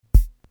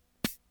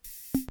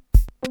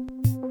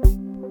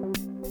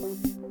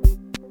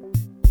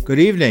Good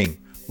evening.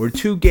 Were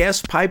two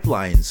gas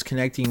pipelines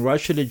connecting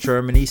Russia to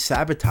Germany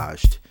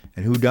sabotaged?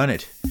 And who done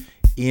it?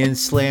 Ian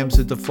slams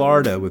into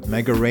Florida with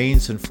mega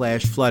rains and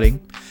flash flooding.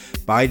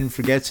 Biden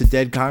forgets a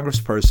dead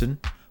congressperson.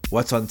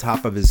 What's on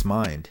top of his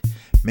mind?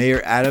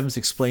 Mayor Adams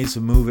explains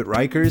the move at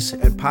Rikers,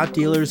 and pot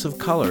dealers of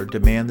color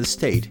demand the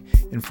state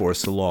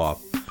enforce the law.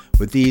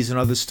 With these and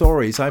other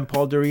stories, I'm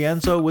Paul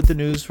DiRienzo with the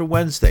news for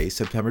Wednesday,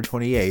 September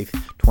 28th,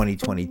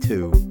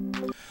 2022.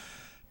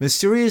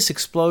 Mysterious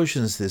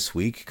explosions this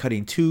week,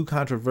 cutting two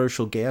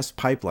controversial gas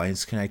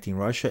pipelines connecting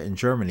Russia and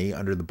Germany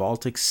under the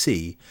Baltic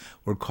Sea,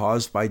 were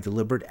caused by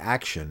deliberate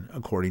action,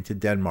 according to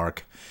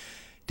Denmark.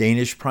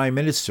 Danish Prime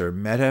Minister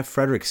Mette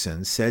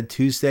Frederiksen said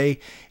Tuesday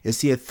it's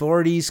the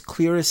authorities'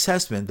 clear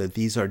assessment that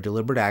these are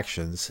deliberate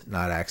actions,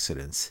 not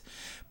accidents.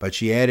 But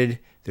she added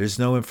there's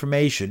no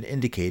information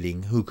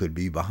indicating who could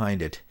be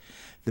behind it.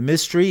 The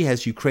mystery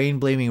has Ukraine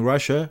blaming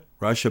Russia,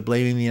 Russia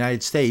blaming the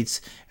United States,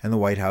 and the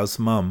White House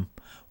mum.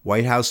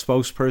 White House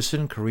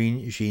spokesperson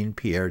Karine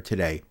Jean-Pierre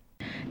today.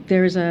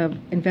 There is an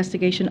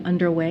investigation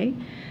underway.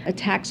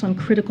 Attacks on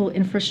critical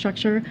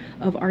infrastructure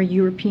of our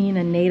European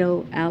and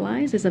NATO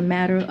allies is a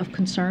matter of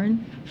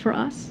concern for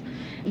us.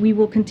 We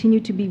will continue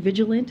to be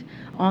vigilant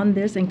on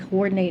this and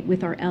coordinate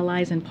with our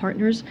allies and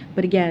partners.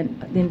 But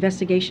again, the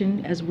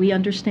investigation, as we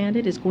understand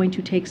it, is going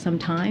to take some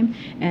time,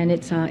 and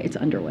it's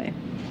underway.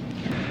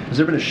 Has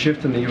there been a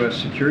shift in the U.S.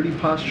 security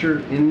posture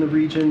in the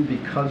region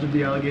because of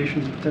the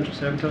allegations of potential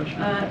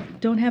sabotage?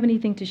 Don't have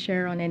anything to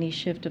share on any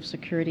shift of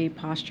security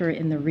posture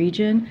in the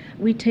region.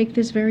 We take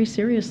this very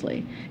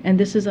seriously, and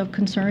this is of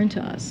concern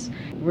to us.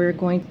 We're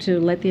going to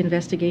let the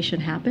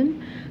investigation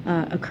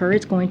occur.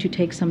 It's going to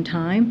take some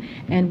time,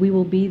 and we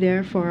will be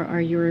there for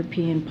our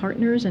European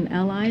partners and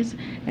allies,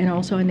 and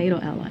also our NATO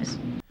allies.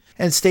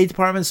 And State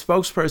Department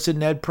spokesperson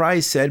Ned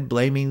Price said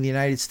blaming the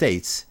United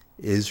States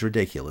is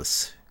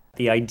ridiculous.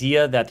 The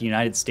idea that the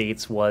United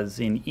States was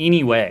in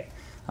any way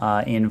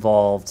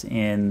involved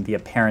in the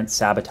apparent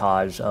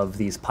sabotage of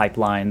these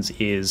pipelines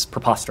is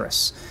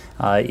preposterous.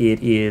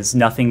 It is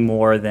nothing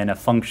more than a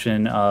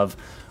function of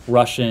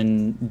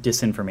Russian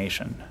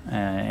disinformation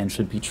and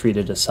should be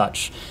treated as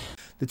such.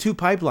 The two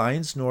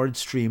pipelines, Nord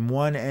Stream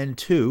 1 and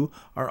 2,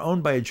 are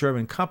owned by a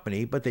German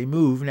company, but they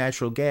move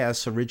natural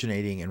gas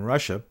originating in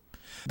Russia.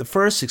 The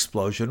first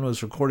explosion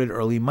was recorded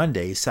early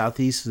Monday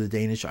southeast of the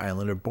Danish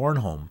island of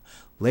Bornholm.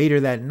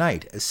 Later that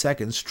night, a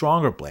second,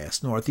 stronger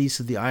blast northeast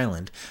of the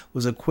island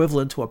was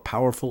equivalent to a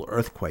powerful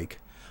earthquake.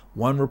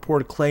 One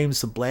report claims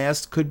the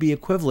blast could be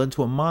equivalent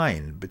to a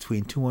mine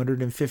between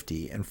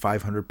 250 and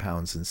 500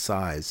 pounds in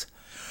size.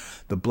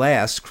 The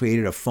blast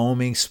created a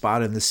foaming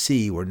spot in the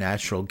sea where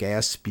natural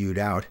gas spewed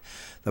out.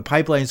 The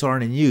pipelines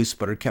aren't in use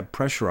but are kept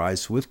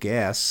pressurized with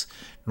gas.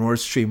 Nord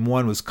Stream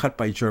 1 was cut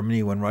by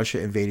Germany when Russia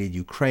invaded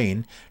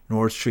Ukraine.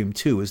 Nord Stream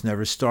 2 was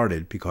never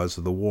started because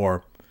of the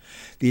war.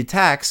 The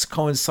attacks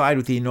coincide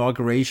with the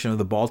inauguration of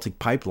the Baltic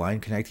pipeline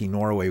connecting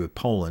Norway with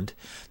Poland.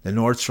 The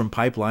Nord Stream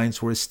pipelines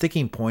were a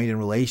sticking point in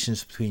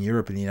relations between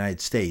Europe and the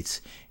United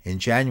States. In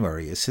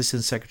January,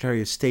 Assistant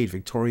Secretary of State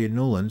Victoria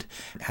Nuland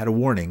had a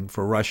warning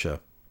for Russia.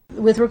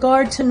 With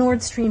regard to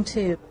Nord Stream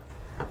 2,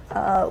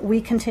 we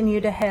continue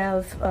to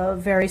have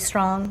very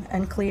strong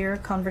and clear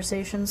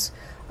conversations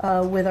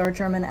with our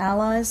German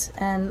allies,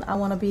 and I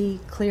want to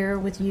be clear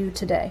with you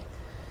today.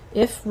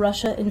 If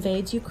Russia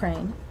invades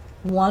Ukraine,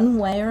 one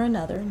way or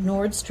another,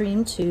 Nord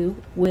Stream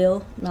 2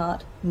 will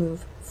not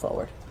move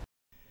forward.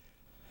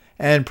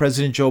 And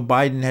President Joe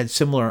Biden had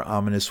similar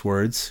ominous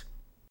words.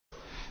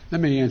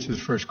 Let me answer the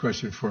first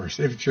question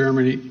first.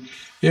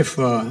 If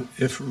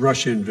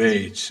Russia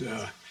invades,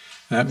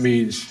 that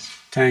means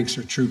tanks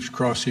or troops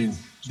crossing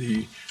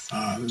the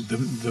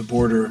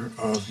border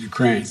of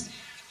Ukraine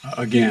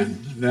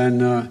again.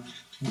 Then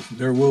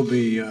there will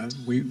be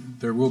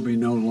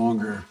no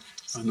longer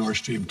a Nord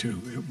Stream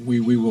 2. We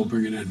will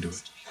bring an end to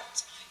it.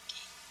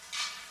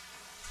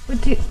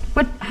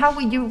 How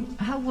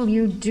will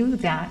you do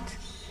that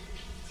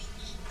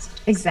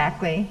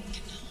exactly,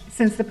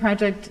 since the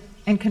project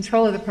and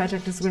control of the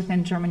project is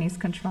within Germany's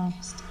control?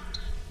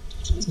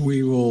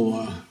 We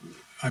will.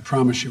 I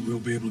promise you, we'll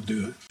be able to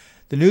do it.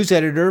 The news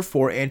editor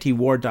for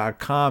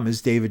antiwar.com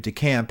is David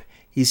DeCamp.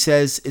 He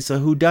says it's a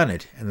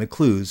whodunit, and the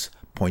clues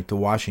point to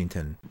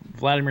Washington.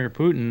 Vladimir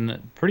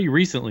Putin pretty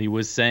recently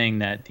was saying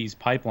that these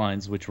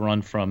pipelines, which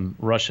run from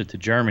Russia to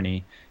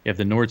Germany, you have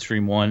the Nord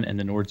Stream 1 and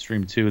the Nord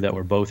Stream 2 that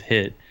were both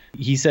hit.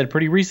 He said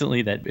pretty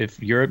recently that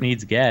if Europe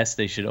needs gas,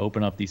 they should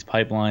open up these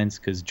pipelines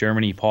because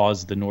Germany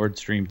paused the Nord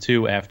Stream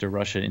 2 after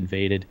Russia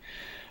invaded.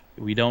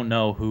 We don't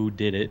know who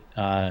did it,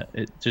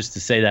 just to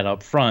say that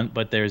up front,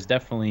 but there's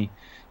definitely,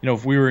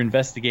 if we were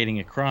investigating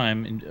a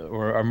crime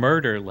or a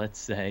murder, let's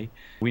say,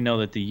 we know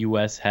that the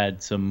U.S.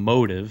 had some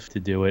motive to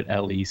do it,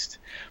 at least.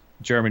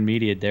 German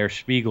media, Der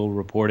Spiegel,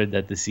 reported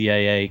that the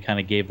CIA kind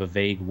of gave a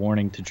vague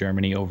warning to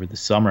Germany over the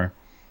summer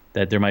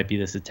that there might be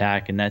this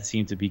attack, and that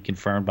seemed to be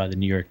confirmed by the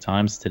New York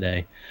Times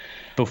today.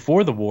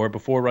 Before the war,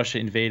 before Russia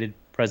invaded,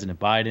 President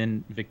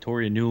Biden,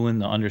 Victoria Nuland,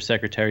 the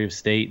Undersecretary of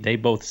State, they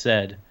both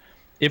said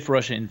if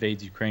Russia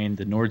invades Ukraine,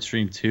 the Nord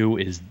Stream 2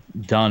 is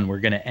done. We're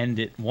going to end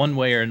it one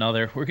way or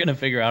another. We're going to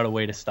figure out a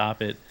way to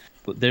stop it.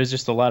 But there's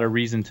just a lot of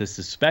reason to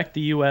suspect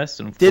the U.S.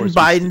 And of Didn't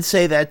course, Biden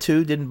say that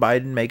too? Didn't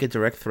Biden make a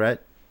direct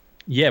threat?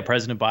 Yeah,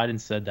 President Biden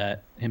said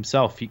that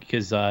himself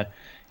because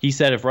he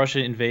said if Russia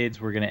invades,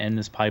 we're going to end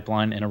this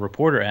pipeline. And a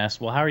reporter asked,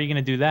 well, how are you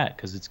going to do that?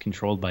 Because it's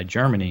controlled by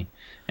Germany.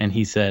 And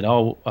he said,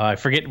 I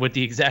forget what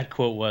the exact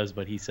quote was,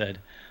 but he said,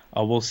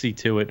 we'll see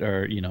to it,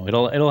 or,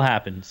 it'll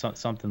happen,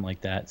 something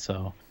like that.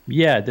 So,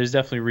 yeah, there's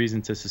definitely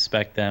reason to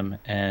suspect them.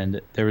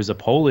 And there was a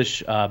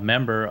Polish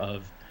member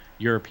of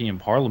European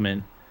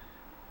Parliament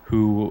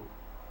who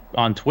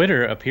on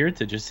Twitter appeared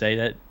to just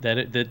say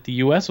that the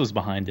U.S. was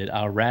behind it.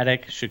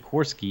 Radek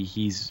Sikorski,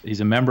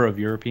 he's a member of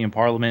European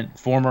Parliament,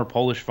 former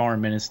Polish foreign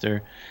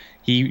minister.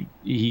 He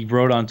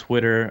wrote on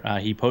Twitter,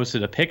 he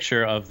posted a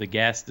picture of the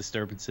gas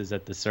disturbances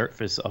at the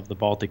surface of the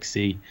Baltic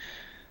Sea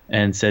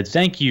and said,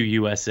 "Thank you,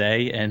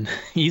 USA." And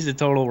he's a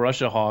total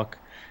Russia hawk,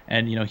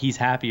 and he's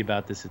happy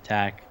about this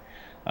attack.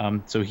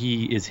 So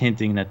he is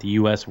hinting that the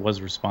U.S.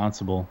 was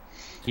responsible.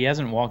 He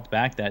hasn't walked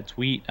back that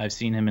tweet. I've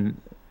seen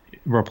him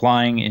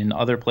replying in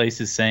other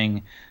places saying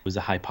it was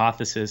a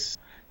hypothesis.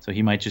 So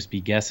he might just be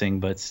guessing,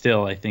 but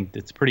still, I think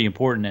that's pretty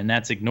important, and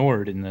that's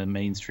ignored in the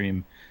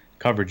mainstream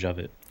coverage of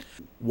it.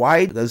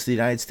 Why does the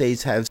United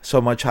States have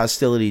so much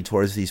hostility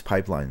towards these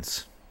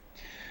pipelines?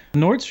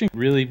 Nord Stream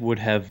really would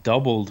have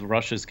doubled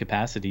Russia's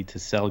capacity to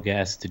sell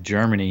gas to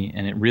Germany,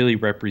 and it really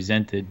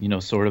represented,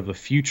 sort of a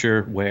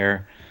future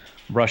where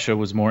Russia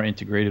was more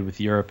integrated with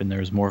Europe and there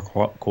was more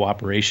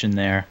cooperation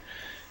there.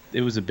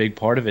 It was a big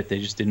part of it. They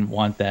just didn't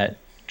want that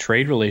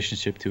trade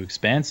relationship to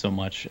expand so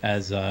much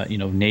as,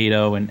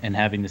 NATO and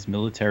having this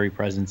military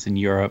presence in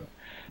Europe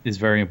is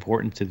very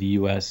important to the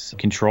U.S.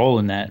 control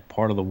in that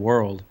part of the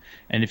world.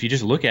 And if you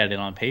just look at it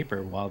on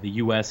paper, while the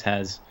U.S.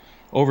 has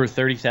over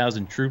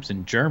 30,000 troops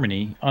in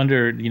Germany,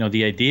 under,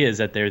 the idea is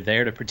that they're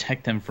there to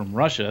protect them from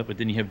Russia, but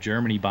then you have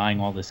Germany buying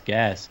all this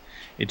gas.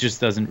 It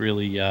just doesn't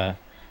really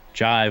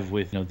jive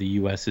with, the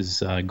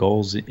U.S.'s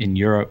goals in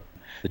Europe.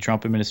 The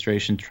Trump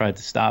administration tried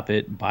to stop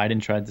it.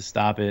 Biden tried to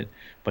stop it,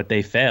 but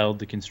they failed.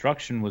 The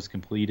construction was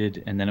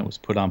completed, and then it was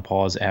put on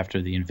pause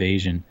after the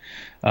invasion.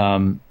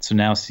 So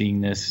now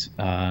seeing this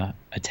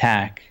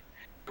attack,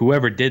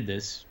 whoever did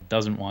this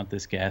doesn't want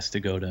this gas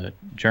to go to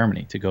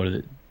Germany, to go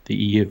to the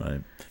EU.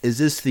 Right. Is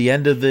this the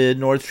end of the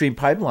Nord Stream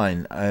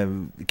pipeline?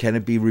 Can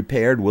it be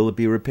repaired? Will it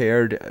be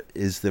repaired?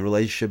 Is the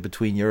relationship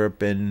between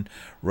Europe and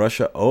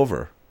Russia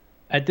over?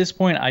 At this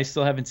point, I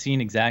still haven't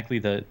seen exactly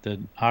the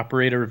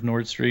operator of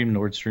Nord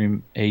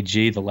Stream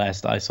AG. The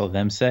last I saw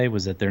them say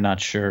was that they're not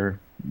sure.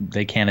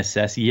 They can't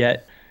assess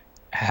yet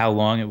how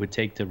long it would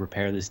take to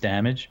repair this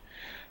damage.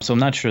 So I'm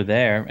not sure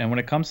there. And when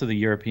it comes to the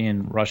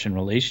European-Russian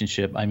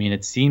relationship,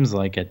 it seems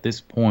like at this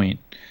point,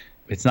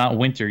 it's not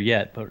winter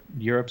yet, but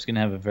Europe's going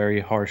to have a very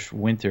harsh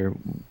winter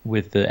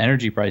with the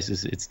energy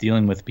prices it's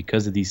dealing with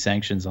because of these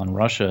sanctions on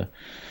Russia.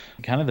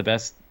 Kind of the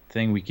best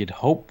thing we could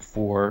hope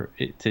for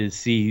to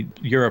see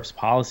Europe's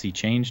policy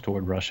change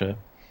toward Russia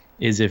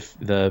is if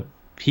the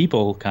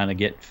people kind of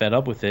get fed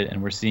up with it,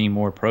 and we're seeing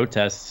more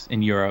protests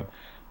in Europe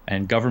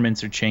and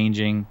governments are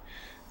changing.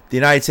 The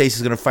United States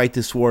is going to fight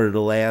this war to the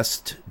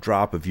last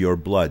drop of your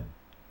blood.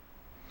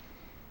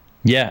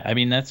 Yeah,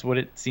 that's what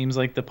it seems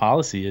like the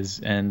policy is.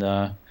 And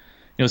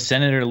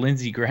Senator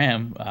Lindsey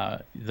Graham,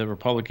 the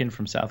Republican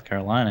from South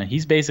Carolina,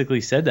 he's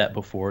basically said that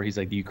before. He's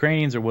like, the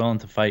Ukrainians are willing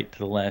to fight to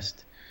the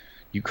last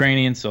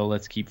Ukrainian, so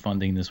let's keep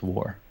funding this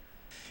war.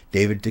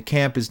 David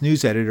DeCamp is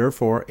news editor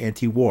for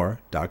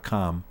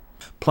antiwar.com.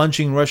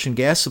 Plunging Russian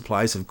gas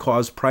supplies have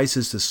caused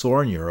prices to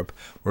soar in Europe,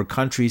 where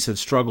countries have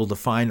struggled to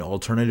find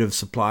alternative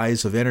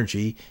supplies of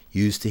energy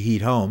used to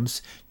heat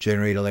homes,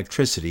 generate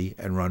electricity,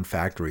 and run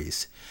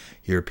factories.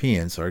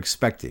 Europeans are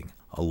expecting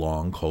a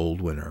long,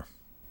 cold winter.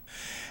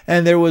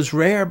 And there was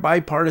rare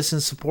bipartisan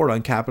support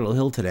on Capitol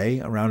Hill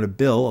today around a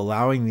bill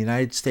allowing the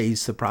United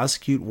States to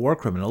prosecute war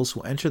criminals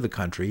who enter the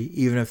country,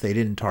 even if they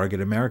didn't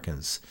target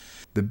Americans.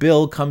 The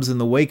bill comes in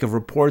the wake of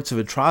reports of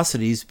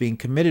atrocities being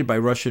committed by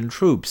Russian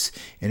troops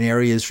in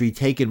areas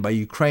retaken by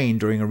Ukraine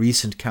during a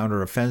recent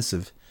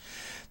counteroffensive.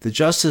 The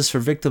Justice for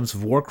Victims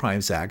of War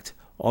Crimes Act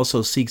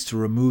also seeks to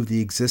remove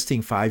the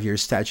existing 5-year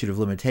statute of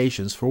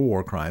limitations for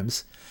war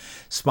crimes.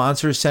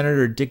 Sponsor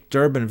Senator Dick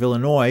Durbin of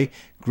Illinois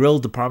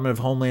grilled Department of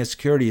Homeland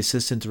Security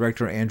Assistant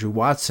Director Andrew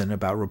Watson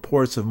about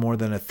reports of more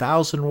than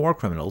 1,000 war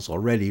criminals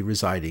already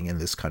residing in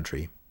this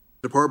country.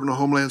 The Department of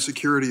Homeland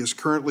Security is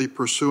currently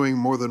pursuing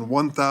more than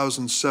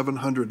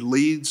 1,700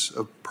 leads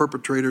of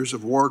perpetrators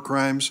of war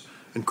crimes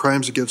and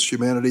crimes against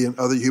humanity and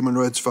other human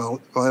rights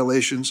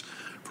violations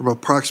from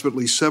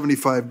approximately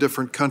 75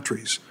 different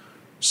countries.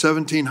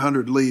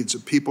 1,700 leads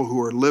of people who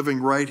are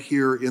living right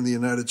here in the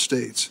United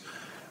States.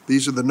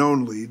 These are the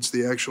known leads.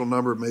 The actual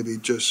number may be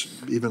just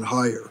even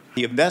higher.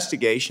 The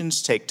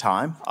investigations take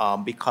time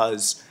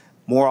because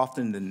more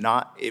often than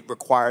not, it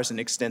requires an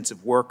extensive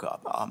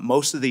workup.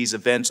 Most of these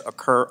events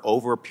occur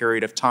over a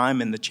period of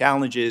time, and the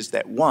challenge is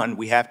that, one,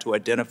 we have to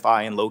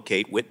identify and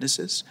locate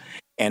witnesses,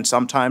 And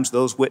sometimes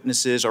those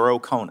witnesses are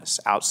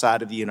OCONUS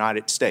outside of the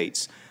United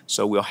States.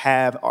 So we'll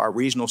have our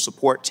regional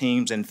support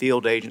teams and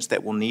field agents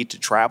that will need to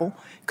travel,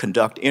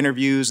 conduct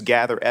interviews,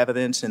 gather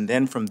evidence, and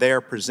then from there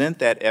present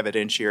that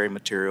evidentiary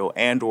material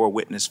and/or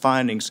witness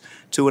findings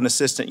to an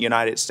assistant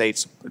United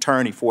States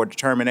attorney for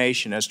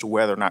determination as to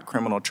whether or not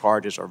criminal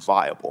charges are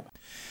viable.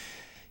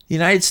 The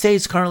United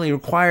States currently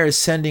requires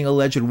sending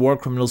alleged war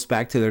criminals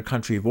back to their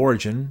country of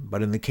origin,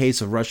 but in the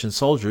case of Russian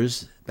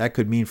soldiers, that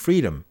could mean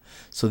freedom.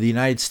 So the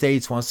United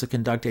States wants to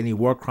conduct any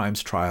war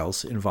crimes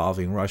trials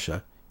involving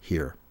Russia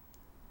here.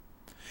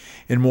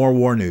 In more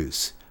war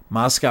news,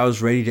 Moscow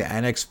is ready to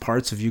annex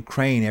parts of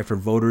Ukraine after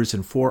voters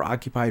in 4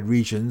 occupied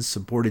regions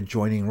supported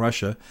joining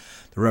Russia.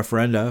 The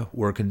referenda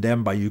were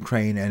condemned by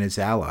Ukraine and its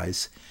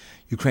allies.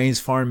 Ukraine's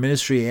foreign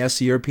ministry asked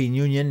the European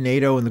Union,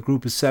 NATO, and the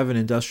Group of 7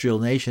 industrial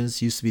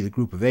nations, used to be the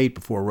Group of 8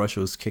 before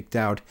Russia was kicked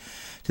out,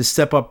 to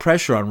step up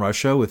pressure on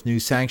Russia with new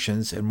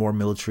sanctions and more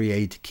military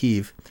aid to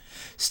Kyiv.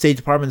 State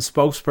Department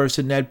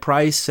spokesperson Ned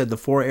Price said the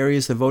 4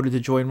 areas that voted to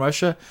join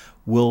Russia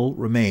will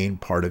remain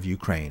part of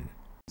Ukraine.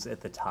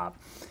 At the top.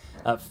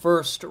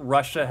 First,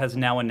 Russia has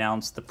now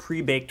announced the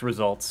pre-baked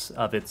results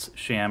of its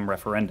sham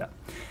referenda.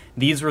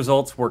 These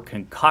results were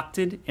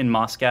concocted in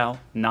Moscow,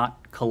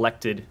 not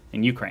collected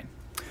in Ukraine.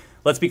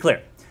 Let's be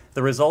clear.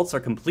 The results are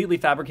completely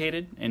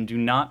fabricated and do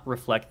not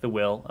reflect the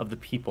will of the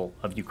people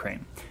of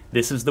Ukraine.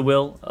 This is the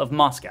will of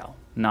Moscow,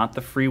 not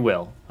the free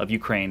will of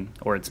Ukraine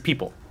or its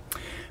people.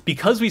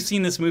 Because we've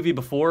seen this movie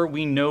before,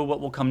 we know what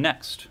will come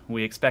next.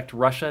 We expect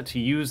Russia to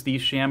use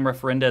these sham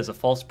referenda as a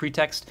false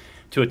pretext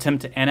to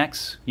attempt to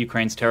annex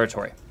Ukraine's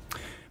territory.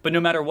 But no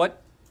matter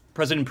what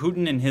President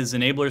Putin and his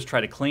enablers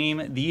try to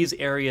claim, these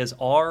areas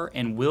are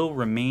and will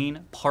remain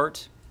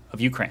part of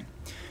Ukraine.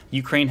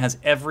 Ukraine has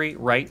every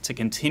right to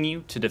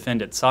continue to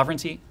defend its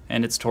sovereignty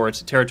and its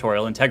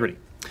territorial integrity.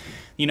 The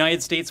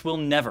United States will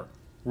never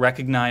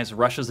recognize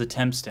Russia's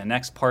attempts to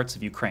annex parts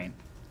of Ukraine.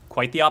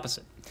 Quite the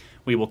opposite.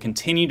 We will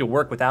continue to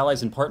work with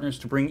allies and partners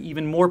to bring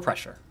even more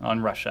pressure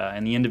on Russia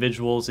and the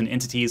individuals and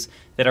entities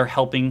that are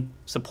helping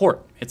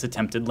support its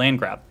attempted land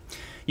grab.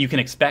 You can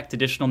expect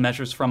additional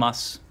measures from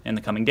us in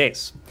the coming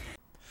days.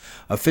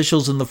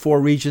 Officials in the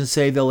 4 regions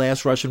say they'll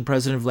ask Russian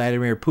President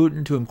Vladimir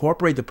Putin to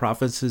incorporate the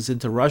provinces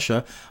into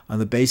Russia on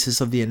the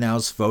basis of the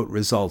announced vote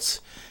results.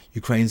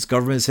 Ukraine's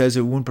government says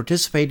it won't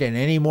participate in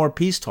any more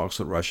peace talks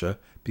with Russia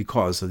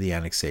because of the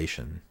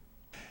annexation.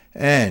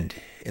 And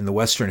in the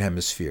Western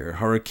Hemisphere,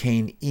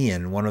 Hurricane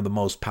Ian, one of the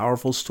most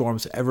powerful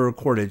storms ever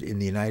recorded in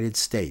the United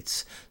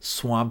States,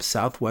 swamped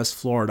southwest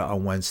Florida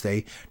on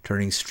Wednesday,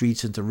 turning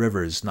streets into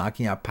rivers,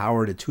 knocking out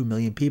power to 2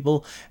 million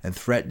people and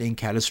threatening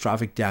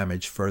catastrophic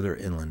damage further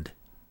inland.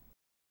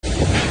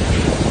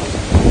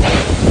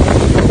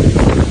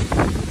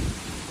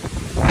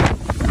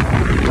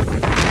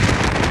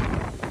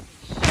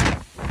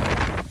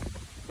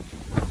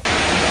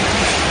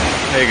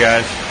 Hey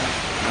guys.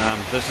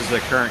 This is the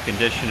current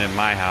condition in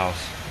my house.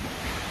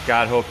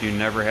 God hope you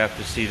never have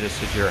to see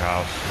this at your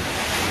house.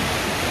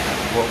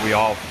 What we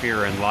all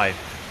fear in life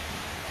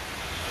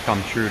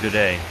come true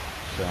today.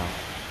 So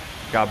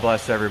God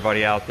bless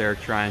everybody out there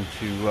trying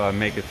to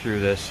make it through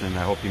this, and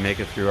I hope you make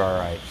it through all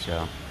right.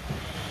 So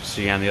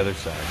see you on the other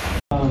side.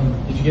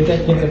 Did you get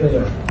that thing over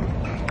there?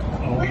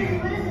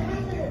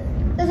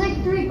 There's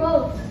like 3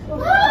 boats.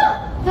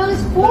 No,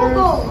 there's 4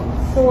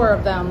 boats. 4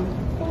 of them.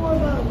 4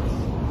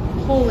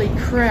 boats. Holy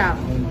crap.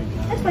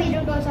 That's why you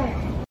don't go outside.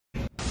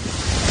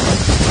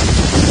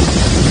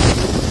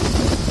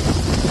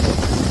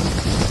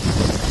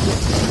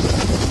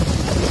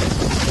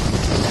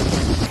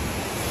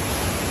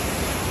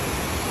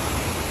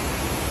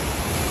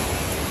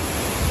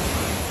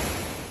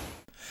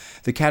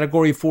 The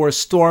Category 4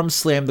 storm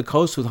slammed the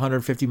coast with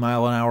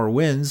 150-mile-an-hour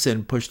winds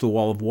and pushed a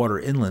wall of water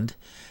inland.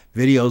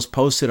 Videos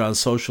posted on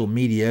social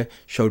media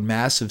showed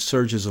massive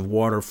surges of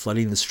water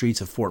flooding the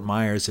streets of Fort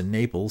Myers and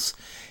Naples.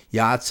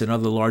 Yachts and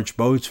other large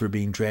boats were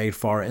being dragged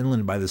far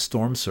inland by the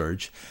storm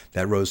surge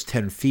that rose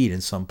 10 feet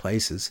in some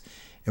places.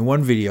 In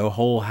one video,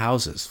 whole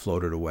houses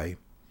floated away.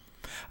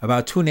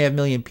 About 2.5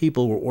 million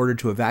people were ordered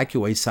to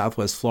evacuate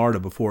southwest Florida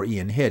before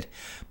Ian hit,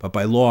 but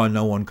by law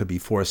no one could be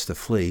forced to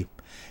flee.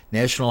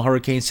 National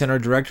Hurricane Center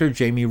Director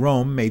Jamie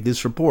Rome made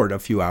this report a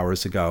few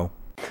hours ago.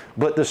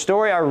 But the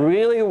story I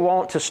really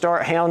want to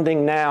start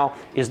hounding now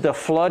is the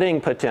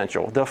flooding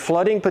potential. The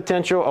flooding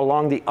potential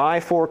along the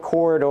I-4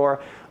 corridor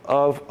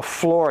of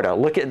Florida.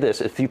 Look at this.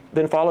 If you've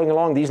been following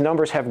along, these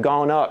numbers have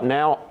gone up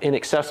now in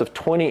excess of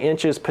 20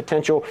 inches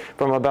potential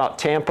from about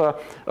Tampa,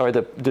 or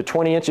the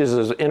 20 inches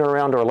is in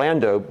around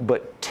Orlando,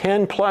 but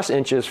 10 plus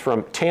inches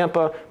from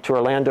Tampa to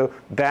Orlando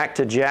back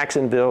to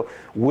Jacksonville,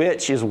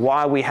 which is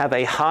why we have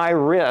a high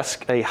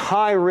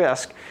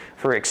risk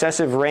for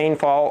excessive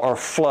rainfall or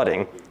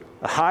flooding.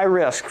 A high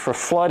risk for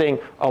flooding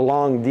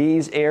along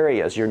these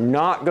areas. You're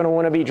not going to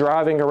want to be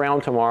driving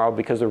around tomorrow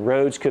because the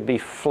roads could be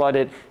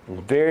flooded.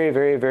 Very,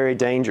 very, very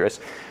dangerous.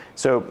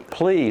 So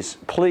please,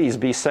 please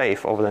be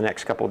safe over the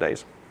next couple of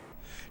days.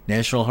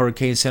 National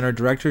Hurricane Center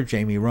Director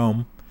Jamie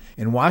Rome.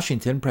 In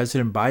Washington,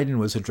 President Biden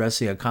was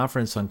addressing a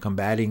conference on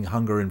combating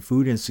hunger and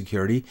food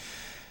insecurity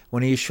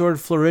when he assured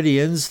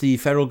Floridians the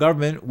federal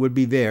government would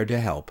be there to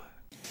help.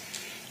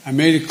 I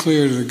made it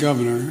clear to the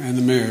governor and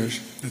the mayors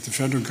that the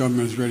federal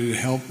government is ready to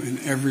help in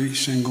every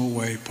single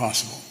way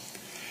possible.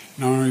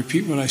 And I want to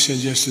repeat what I said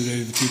yesterday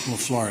to the people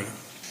of Florida.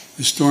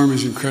 The storm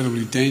is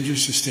incredibly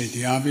dangerous, to state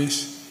the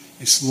obvious.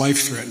 It's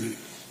life-threatening.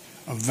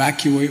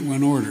 Evacuate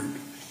when ordered.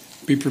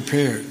 Be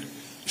prepared.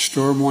 The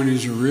storm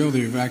warnings are real.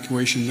 The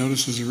evacuation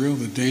notices are real.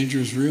 The danger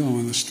is real. And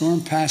when the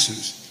storm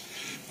passes,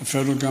 the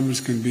federal government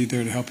is going to be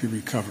there to help you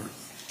recover.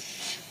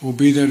 We'll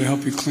be there to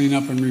help you clean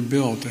up and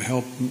rebuild, to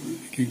help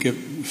you get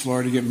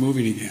Florida get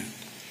moving again.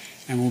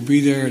 And we'll be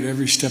there at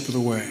every step of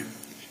the way.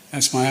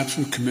 That's my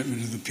absolute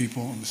commitment to the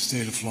people of the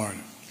state of Florida.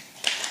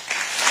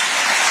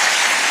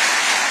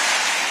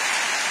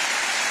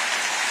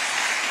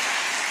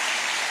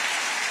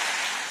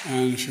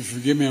 And if you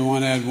forgive me, I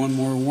want to add one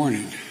more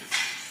warning.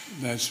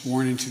 That's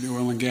warning to the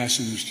oil and gas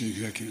industry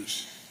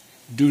executives.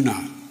 Do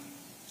not,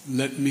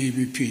 let me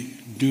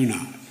repeat, do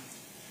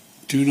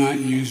not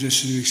use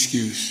this as an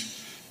excuse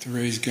to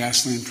raise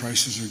gasoline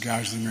prices or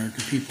gouge the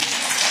American people.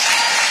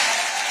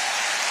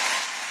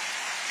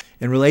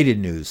 In related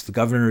news, the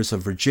governors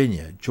of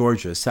Virginia,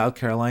 Georgia, South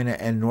Carolina,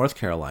 and North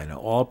Carolina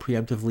all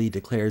preemptively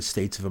declared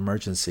states of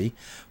emergency.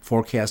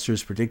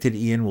 Forecasters predicted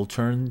Ian will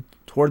turn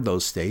toward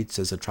those states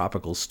as a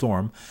tropical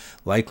storm,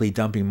 likely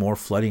dumping more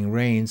flooding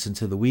rains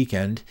into the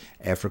weekend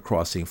after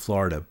crossing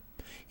Florida.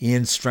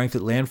 Ian's strength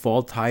at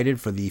landfall tied it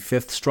for the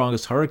fifth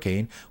strongest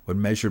hurricane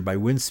when measured by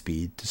wind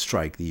speed to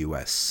strike the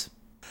U.S.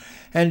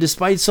 And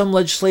despite some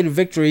legislative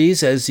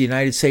victories as the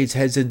United States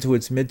heads into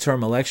its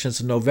midterm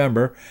elections in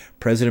November,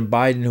 President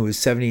Biden, who is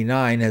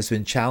 79, has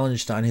been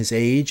challenged on his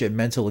age and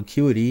mental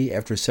acuity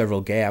after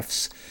several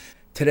gaffes.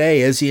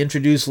 Today, as he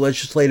introduced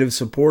legislative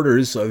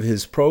supporters of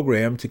his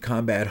program to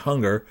combat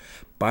hunger,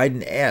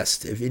 Biden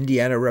asked if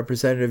Indiana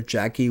Representative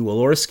Jackie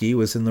Walorski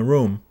was in the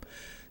room.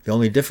 The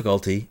only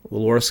difficulty,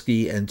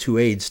 Walorski and two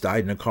aides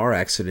died in a car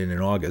accident in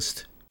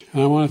August.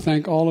 And I want to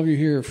thank all of you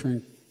here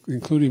for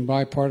including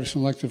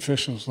bipartisan elected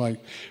officials like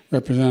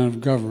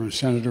Representative Governor,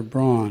 Senator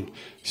Braun,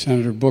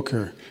 Senator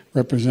Booker,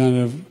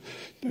 Representative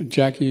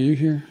Jackie. Are you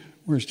here?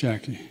 Where's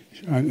Jackie?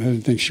 I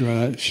didn't think she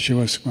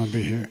was going to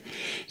be here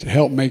to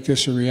help make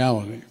this a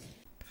reality.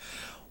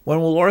 When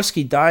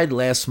Walorski died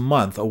last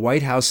month, a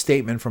White House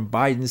statement from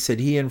Biden said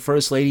he and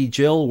First Lady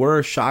Jill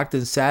were shocked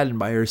and saddened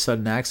by her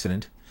sudden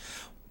accident.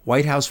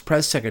 White House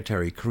Press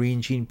Secretary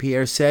Karine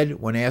Jean-Pierre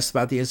said, when asked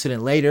about the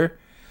incident later,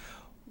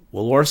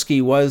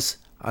 Walorski was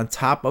on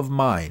top of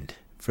mind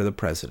for the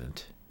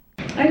president.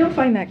 I don't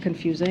find that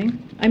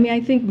confusing. I mean,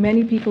 I think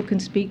many people can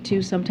speak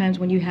to sometimes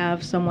when you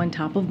have someone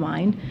top of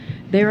mind,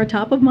 they're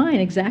top of mind,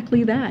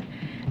 exactly that.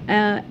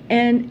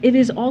 And it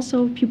is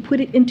also, if you put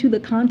it into the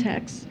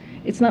context,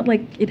 it's not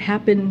like it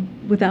happened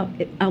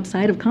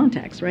outside of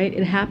context, right?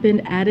 It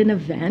happened at an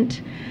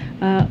event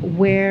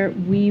where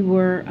we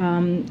were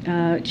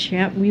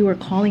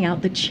calling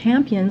out the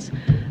champions,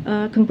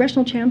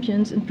 congressional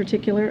champions in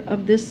particular,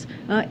 of this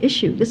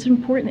issue, this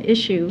important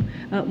issue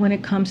when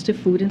it comes to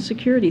food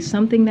insecurity,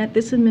 something that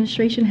this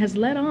administration has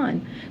led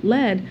on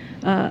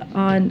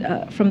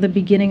from the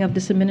beginning of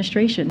this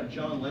administration.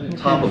 John Lennon,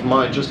 top of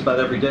mind just about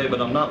every day,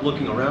 but I'm not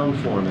looking around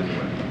for him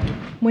anywhere.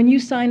 When you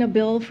sign a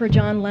bill for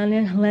John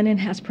Lennon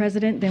as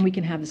president, then we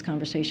can have this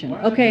conversation.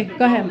 Okay,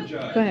 go ahead.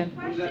 Go ahead.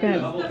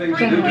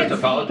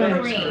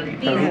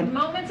 These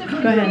moments of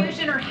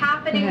confusion are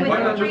happening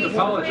with the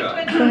Go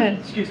ahead.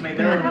 Excuse me,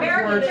 there are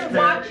Americans are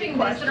watching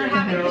this and are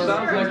having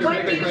concerns.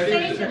 What do you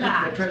say to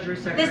that?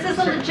 This is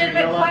a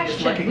legitimate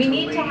question. We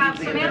need to have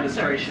some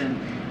answers.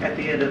 At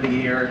the end of the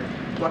year,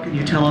 what can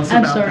you tell us about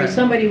I'm that? sorry,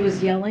 somebody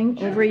was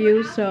yelling over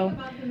you, so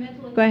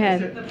go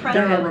ahead.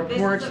 There are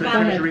reports that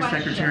Treasury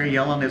Secretary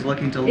Yellen is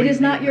looking to leave. It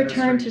is not your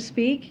turn to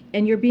speak,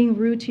 and you're being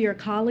rude to your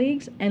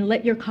colleagues, and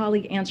let your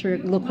colleague answer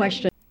the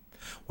question.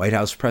 White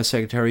House Press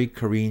Secretary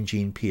Karine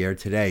Jean-Pierre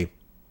today.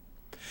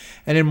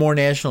 And in more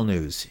national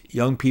news,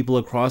 young people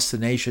across the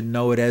nation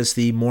know it as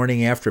the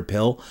morning after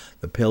pill,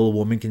 the pill a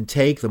woman can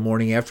take the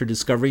morning after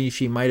discovering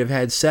she might have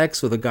had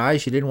sex with a guy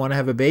she didn't want to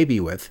have a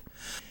baby with.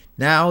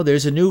 Now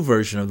there's a new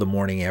version of the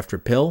morning after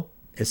pill.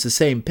 It's the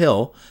same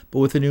pill, but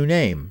with a new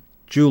name,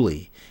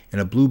 Julie, in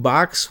a blue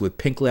box with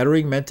pink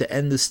lettering meant to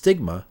end the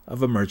stigma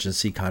of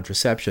emergency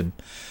contraception.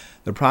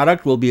 The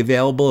product will be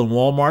available in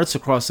Walmarts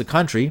across the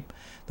country.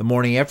 The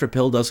morning after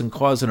pill doesn't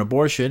cause an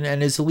abortion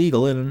and is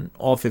illegal in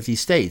all 50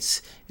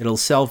 states. It'll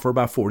sell for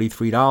about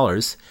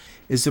 $43.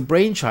 It's the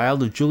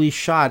brainchild of Julie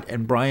Schott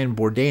and Brian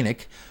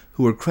Bordanik,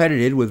 who were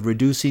credited with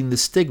reducing the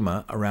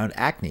stigma around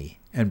acne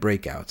and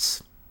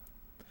breakouts.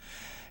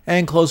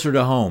 And closer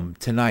to home,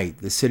 tonight,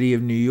 the city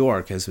of New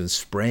York has been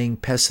spraying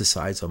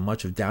pesticides on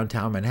much of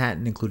downtown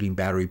Manhattan, including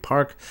Battery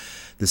Park,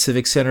 the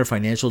Civic Center,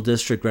 Financial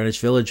District, Greenwich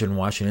Village, and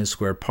Washington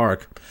Square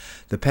Park.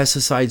 The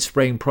pesticide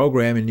spraying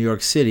program in New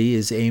York City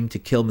is aimed to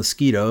kill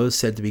mosquitoes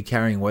said to be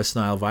carrying West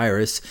Nile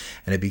virus,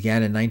 and it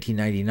began in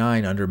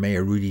 1999 under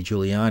Mayor Rudy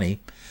Giuliani.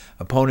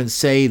 Opponents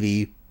say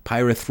the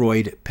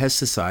Pyrethroid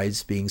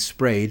pesticides being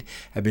sprayed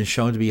have been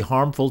shown to be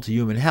harmful to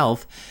human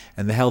health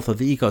and the health of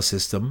the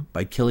ecosystem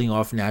by killing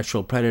off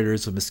natural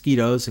predators of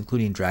mosquitoes,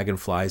 including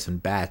dragonflies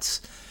and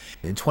bats.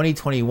 In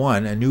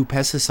 2021, a new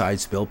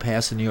pesticides bill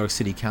passed the New York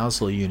City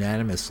Council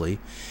unanimously.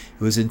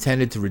 It was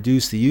intended to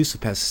reduce the use of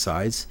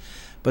pesticides,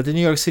 but the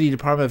New York City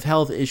Department of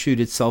Health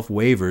issued itself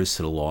waivers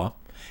to the law.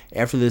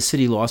 After the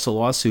city lost a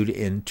lawsuit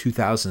in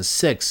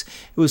 2006,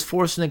 it was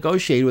forced to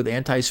negotiate with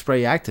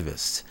anti-spray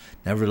activists.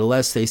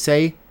 Nevertheless, they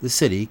say the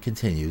city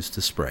continues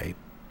to spray.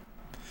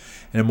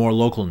 In more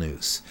local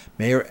news,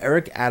 Mayor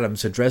Eric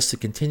Adams addressed the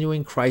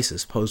continuing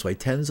crisis posed by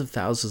tens of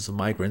thousands of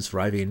migrants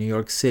arriving in New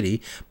York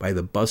City by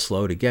the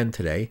busload again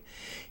today.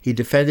 He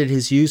defended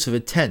his use of a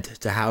tent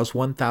to house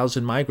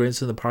 1,000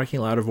 migrants in the parking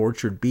lot of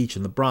Orchard Beach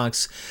in the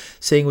Bronx,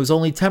 saying it was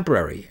only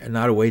temporary and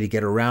not a way to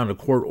get around a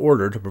court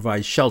order to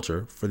provide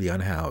shelter for the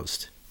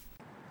unhoused.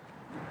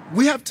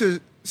 We have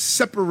to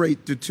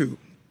separate the two.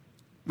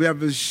 We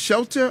have a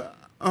shelter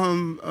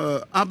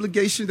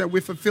obligation that we're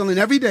fulfilling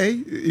every day.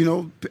 You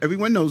know,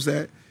 everyone knows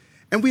that.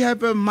 And we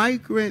have a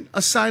migrant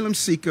asylum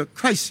seeker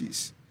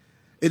crisis.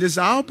 It is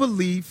our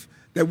belief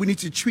that we need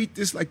to treat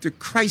this like the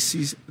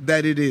crisis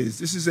that it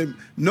is.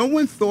 No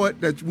one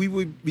thought that we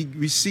would be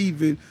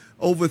receiving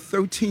over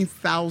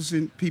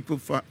 13,000 people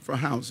for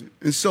housing.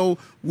 And so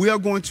we are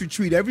going to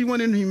treat everyone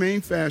in a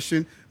humane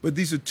fashion, but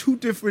these are two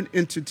different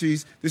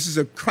entities. This is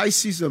a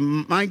crisis of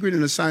migrant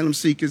and asylum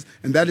seekers,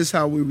 and that is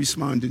how we're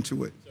responding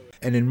to it.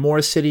 And in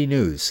more city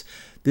news,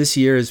 this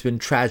year has been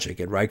tragic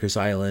at Rikers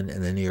Island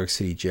and the New York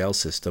City jail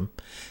system.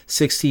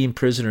 16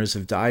 prisoners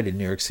have died in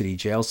New York City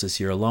jails this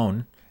year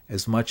alone,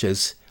 as much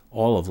as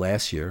all of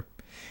last year.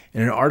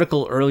 In an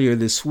article earlier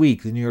this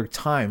week, the New York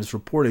Times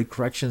reported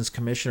Corrections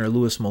Commissioner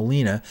Louis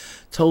Molina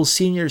told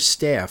senior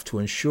staff to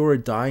ensure a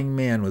dying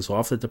man was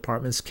off the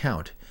department's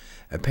count,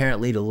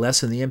 apparently to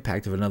lessen the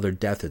impact of another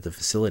death at the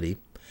facility.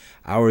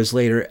 Hours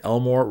later,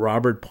 Elmore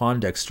Robert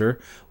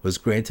Pondexter was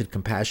granted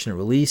compassionate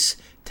release,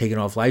 taken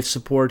off life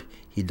support.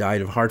 He died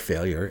of heart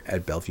failure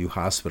at Bellevue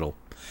Hospital.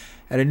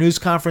 At a news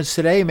conference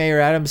today, Mayor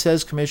Adams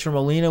says Commissioner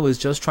Molina was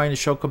just trying to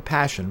show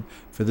compassion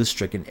for the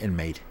stricken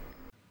inmate.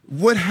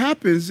 What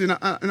happens, and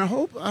I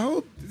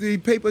hope the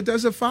paper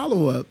does a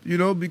follow-up,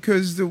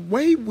 because the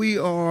way we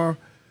are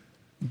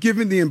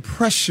giving the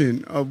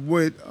impression of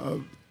what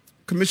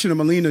Commissioner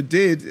Molina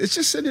did, it's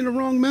just sending the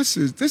wrong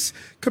message. This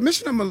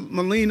Commissioner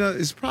Molina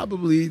is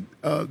probably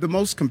the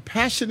most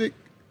compassionate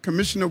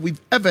commissioner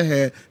we've ever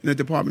had in the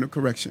Department of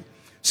Correction.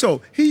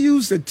 So he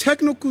used a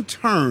technical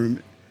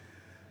term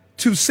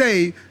to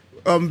say,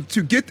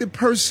 to get the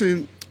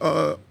person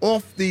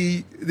off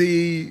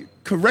the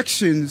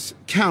corrections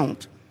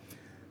count,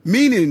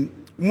 meaning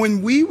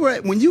when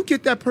you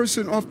get that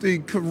person off the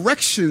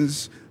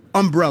corrections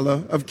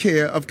umbrella of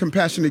care, of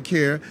compassionate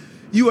care,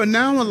 you are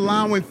now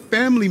allowing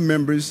family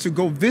members to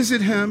go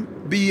visit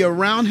him, be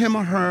around him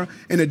or her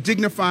in a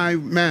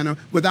dignified manner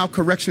without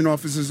correction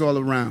officers all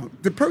around.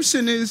 The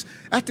person is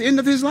at the end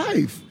of his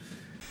life.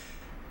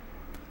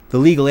 The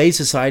Legal Aid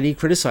Society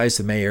criticized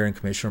the mayor and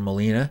Commissioner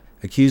Molina,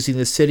 accusing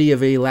the city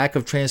of a lack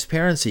of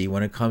transparency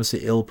when it comes to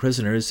ill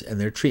prisoners and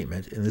their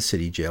treatment in the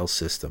city jail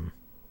system.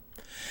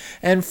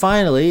 And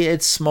finally,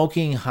 it's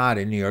smoking hot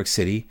in New York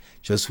City,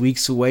 just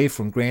weeks away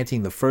from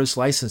granting the first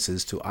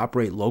licenses to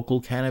operate local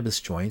cannabis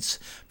joints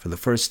for the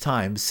first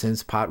time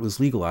since pot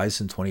was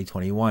legalized in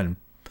 2021.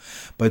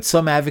 But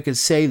some advocates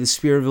say the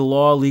spirit of the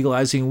law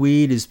legalizing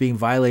weed is being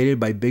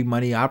violated by big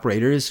money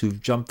operators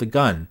who've jumped the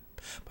gun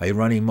by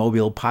running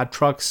mobile pot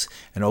trucks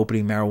and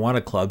opening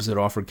marijuana clubs that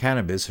offer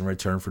cannabis in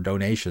return for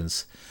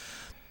donations.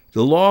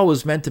 The law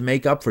was meant to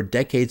make up for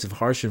decades of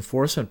harsh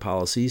enforcement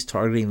policies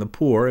targeting the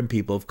poor and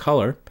people of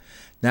color.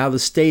 Now the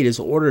state has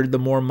ordered the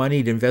more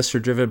moneyed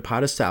investor-driven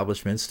pot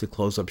establishments to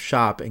close up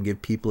shop and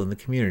give people in the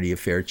community a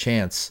fair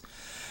chance.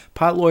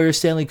 Pot lawyer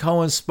Stanley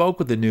Cohen spoke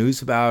with the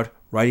news about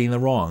righting the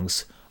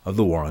wrongs of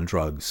the war on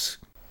drugs.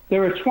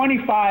 There are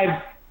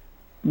 25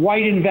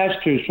 white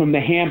investors from the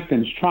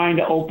Hamptons trying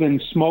to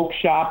open smoke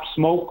shops,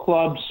 smoke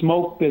clubs,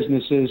 smoke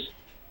businesses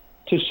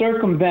to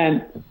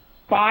circumvent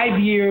 5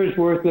 years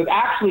worth of,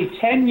 actually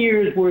 10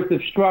 years worth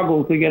of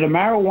struggle to get a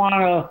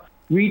marijuana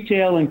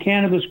retail and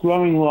cannabis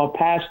growing law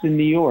passed in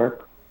New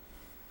York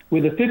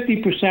with a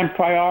 50%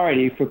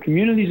 priority for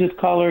communities of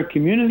color,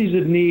 communities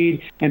of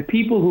need, and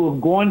people who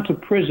have gone to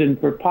prison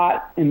for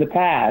pot in the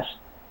past,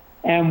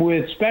 and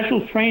with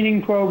special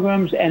training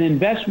programs and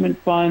investment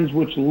funds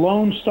which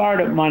loan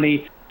startup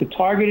money to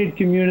targeted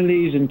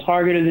communities and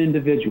targeted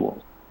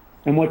individuals.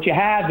 And what you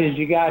have is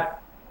you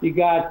got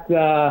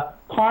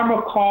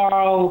Karma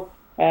Carl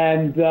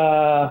and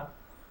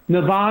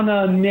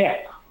Nirvana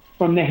Nick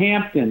from the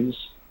Hamptons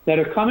that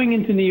are coming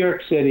into New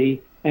York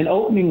City and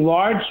opening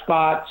large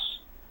spots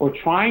or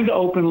trying to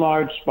open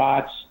large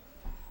spots,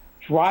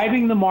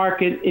 driving the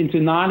market into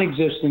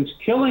non-existence,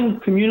 killing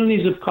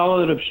communities of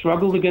color that have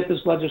struggled to get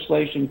this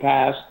legislation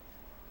passed,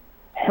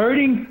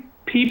 hurting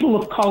people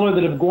of color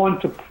that have gone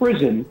to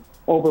prison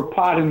over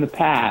pot in the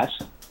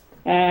past.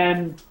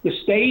 And the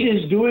state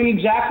is doing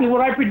exactly what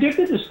I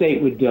predicted the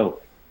state would do.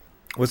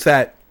 What's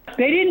that?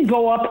 They didn't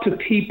go up to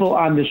people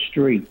on the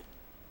street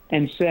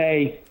and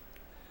say,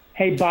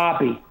 hey,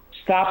 Bobby,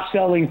 stop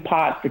selling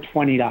pot for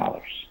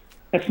 $20.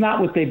 That's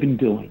not what they've been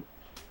doing.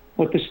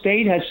 What the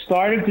state has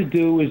started to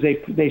do is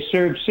they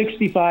serve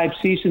 65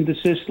 cease and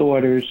desist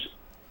orders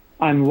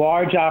on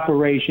large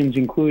operations,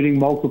 including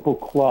multiple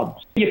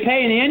clubs. You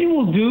pay an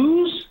annual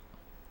dues,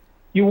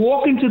 you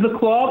walk into the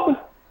club,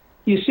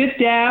 you sit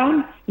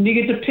down, and you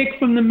get to pick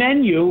from the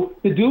menu.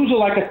 The dues are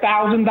like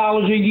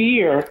 $1,000 a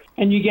year,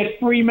 and you get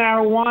free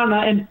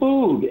marijuana and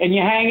food, and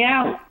you hang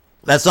out.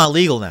 That's not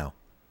legal now.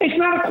 It's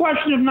not a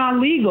question of not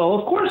legal.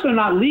 Of course they're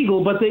not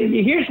legal, but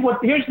here's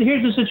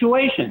the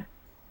situation.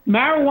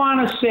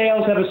 Marijuana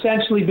sales have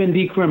essentially been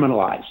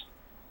decriminalized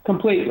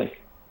completely.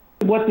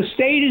 What the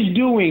state is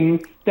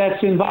doing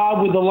that's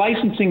involved with the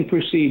licensing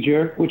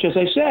procedure, which, as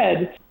I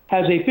said,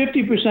 has a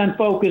 50%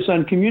 focus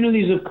on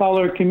communities of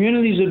color,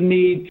 communities of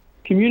need,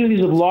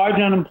 communities of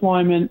large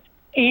unemployment,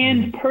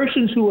 and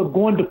persons who have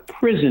gone to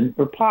prison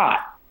for pot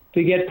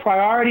to get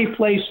priority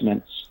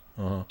placements.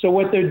 So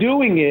what they're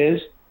doing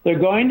is they're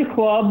going to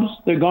clubs,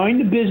 they're going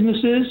to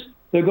businesses,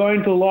 they're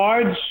going to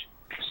large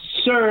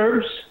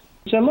serves.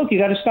 Say, look, you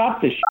got to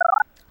stop this shit.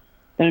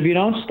 And if you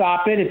don't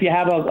stop it, if you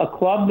have a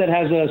club that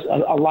has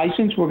a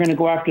license, we're going to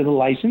go after the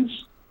license.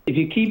 If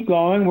you keep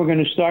going, we're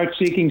going to start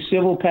seeking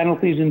civil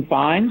penalties and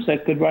fines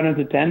that could run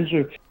into tens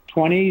or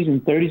 20s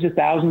and 30s of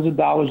thousands of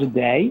dollars a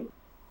day.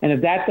 And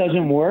if that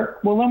doesn't work,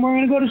 well, then we're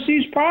going to go to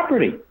seize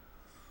property.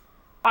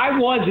 I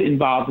was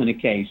involved in a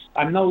case,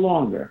 I'm no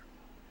longer,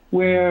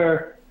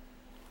 where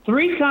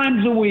 3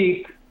 times a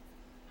week,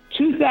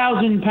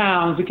 2,000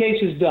 pounds, the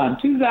case is done,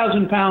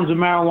 2,000 pounds of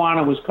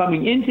marijuana was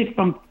coming into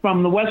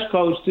from the West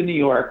Coast to New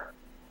York,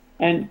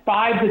 and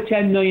 $5 to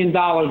 $10 million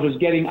was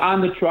getting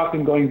on the truck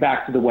and going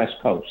back to the West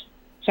Coast.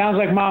 Sounds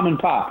like mom and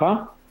pop,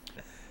 huh?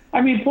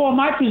 I mean, Paul,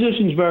 my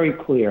position's very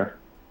clear.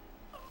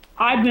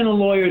 I've been a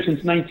lawyer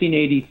since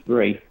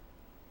 1983.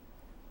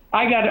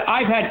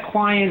 I've had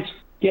clients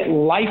get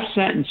life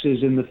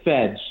sentences in the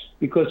feds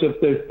because of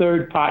their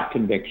third pot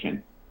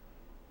conviction.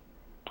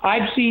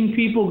 I've seen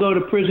people go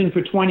to prison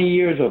for 20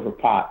 years over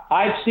pot.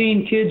 I've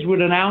seen kids with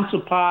an ounce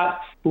of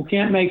pot who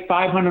can't make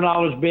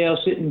 $500 bail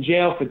sit in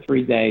jail for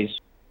 3 days,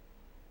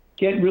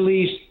 get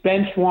released,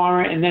 bench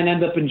warrant, and then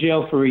end up in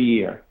jail for a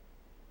year.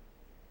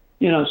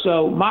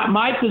 So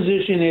my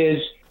position is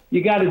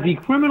you got to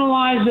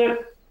decriminalize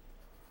it.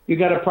 You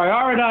got to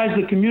prioritize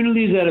the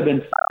communities that have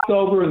been f***ed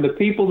over and the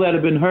people that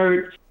have been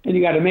hurt, and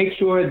you got to make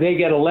sure they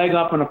get a leg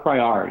up and a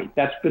priority.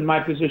 That's been my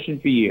position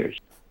for years.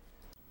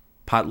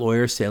 Pot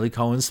lawyer Stanley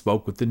Cohen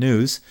spoke with the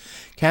News.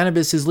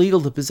 Cannabis is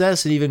legal to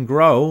possess and even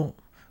grow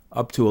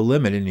up to a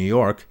limit in New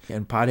York,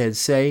 and potheads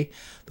say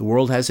the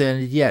world hasn't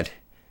ended yet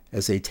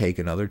as they take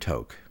another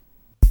toke.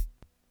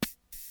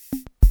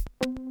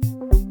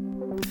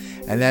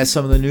 And that's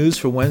some of the news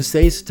for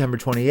Wednesday, September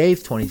 28th,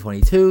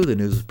 2022. The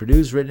news was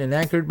produced, written, and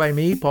anchored by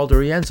me, Paul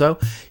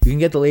DiRienzo. You can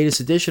get the latest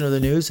edition of the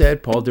news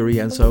at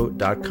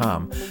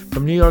pauldirienzo.com.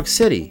 From New York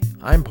City,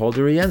 I'm Paul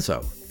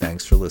DiRienzo.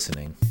 Thanks for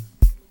listening.